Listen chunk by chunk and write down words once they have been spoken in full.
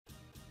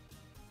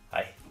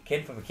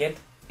kendt for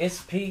bekendt,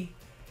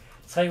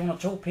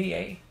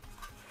 SP-302PA.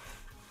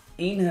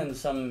 Enheden,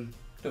 som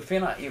du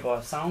finder i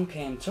vores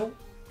Soundcam 2.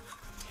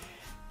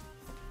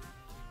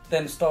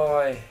 Den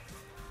står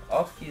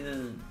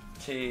opgivet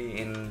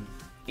til en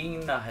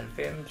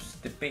 91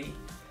 dB,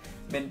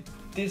 men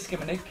det skal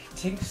man ikke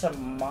tænke så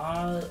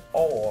meget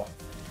over.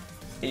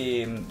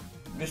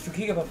 Hvis du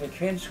kigger på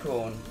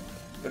frekvenskurven,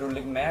 vil du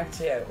lægge mærke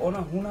til, at under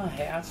 100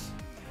 Hz,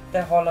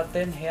 der holder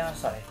den her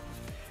sig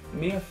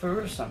mere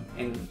følsom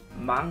end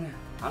mange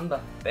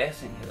andre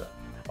basenheder.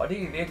 Og det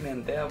er i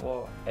virkeligheden der,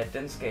 hvor at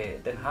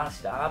den har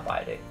sit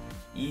arbejde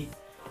i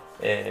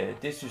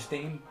det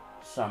system,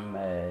 som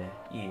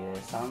i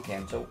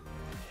Soundcam 2.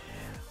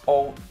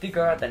 Og det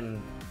gør, at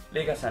den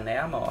ligger sig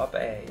nærmere op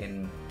af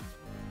en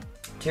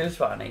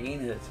tilsvarende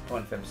enhed på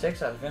en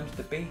 596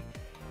 dB.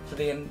 Så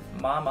det er en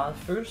meget, meget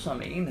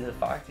følsom enhed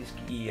faktisk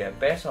i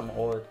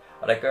bassområdet,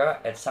 og der gør,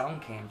 at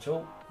Soundcam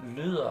 2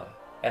 lyder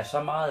af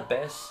så meget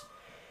bass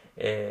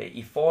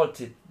i forhold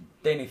til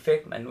den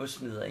effekt, man nu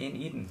smider ind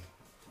i den.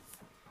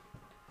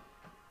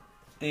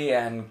 Det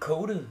er en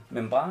coated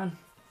membran,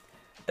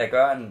 der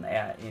gør, at den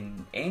er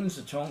en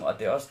anelse tung, og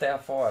det er også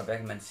derfor, at, hvad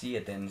kan man sige,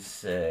 at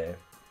dens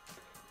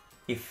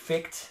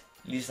effekt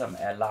ligesom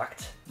er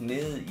lagt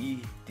nede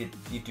i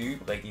de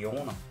dybe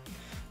regioner.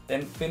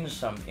 Den findes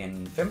som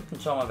en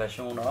 15-tommer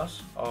version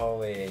også,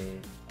 og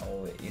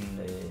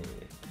en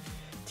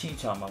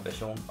 10-tommer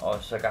version,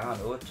 og sågar en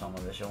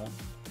 8-tommer version.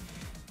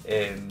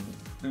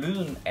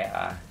 Lyden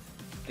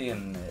det er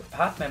en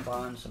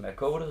partmembran, som er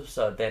coated,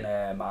 så den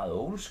er meget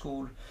old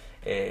school.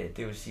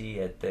 Det vil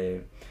sige, at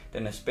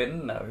den er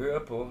spændende at høre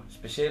på,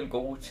 specielt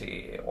god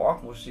til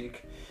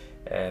rockmusik,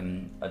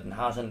 og den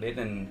har sådan lidt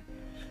en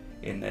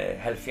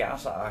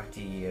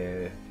 70'er-agtig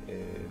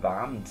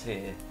varme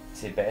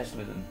til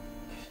basslyden.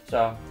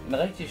 Så en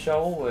rigtig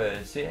sjov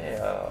serie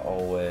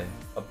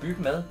at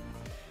bygge med.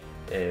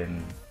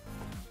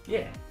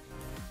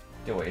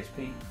 Det var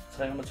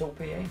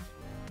SP-302PA.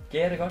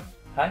 Gør det godt.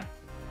 Hej.